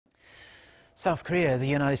South Korea, the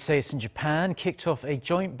United States and Japan kicked off a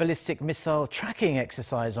joint ballistic missile tracking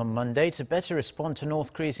exercise on Monday to better respond to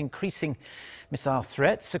North Korea's increasing missile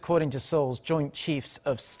threats. According to Seoul's Joint Chiefs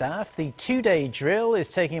of Staff, the two-day drill is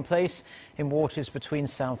taking place in waters between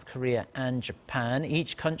South Korea and Japan.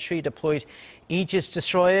 Each country deployed Aegis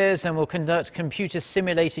destroyers and will conduct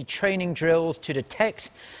computer-simulated training drills to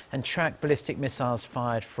detect and track ballistic missiles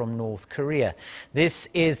fired from North Korea. This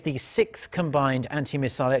is the sixth combined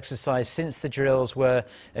anti-missile exercise since the drills were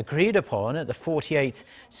agreed upon at the 48th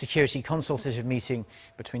Security Consultative Meeting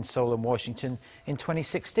between Seoul and Washington in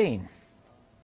 2016.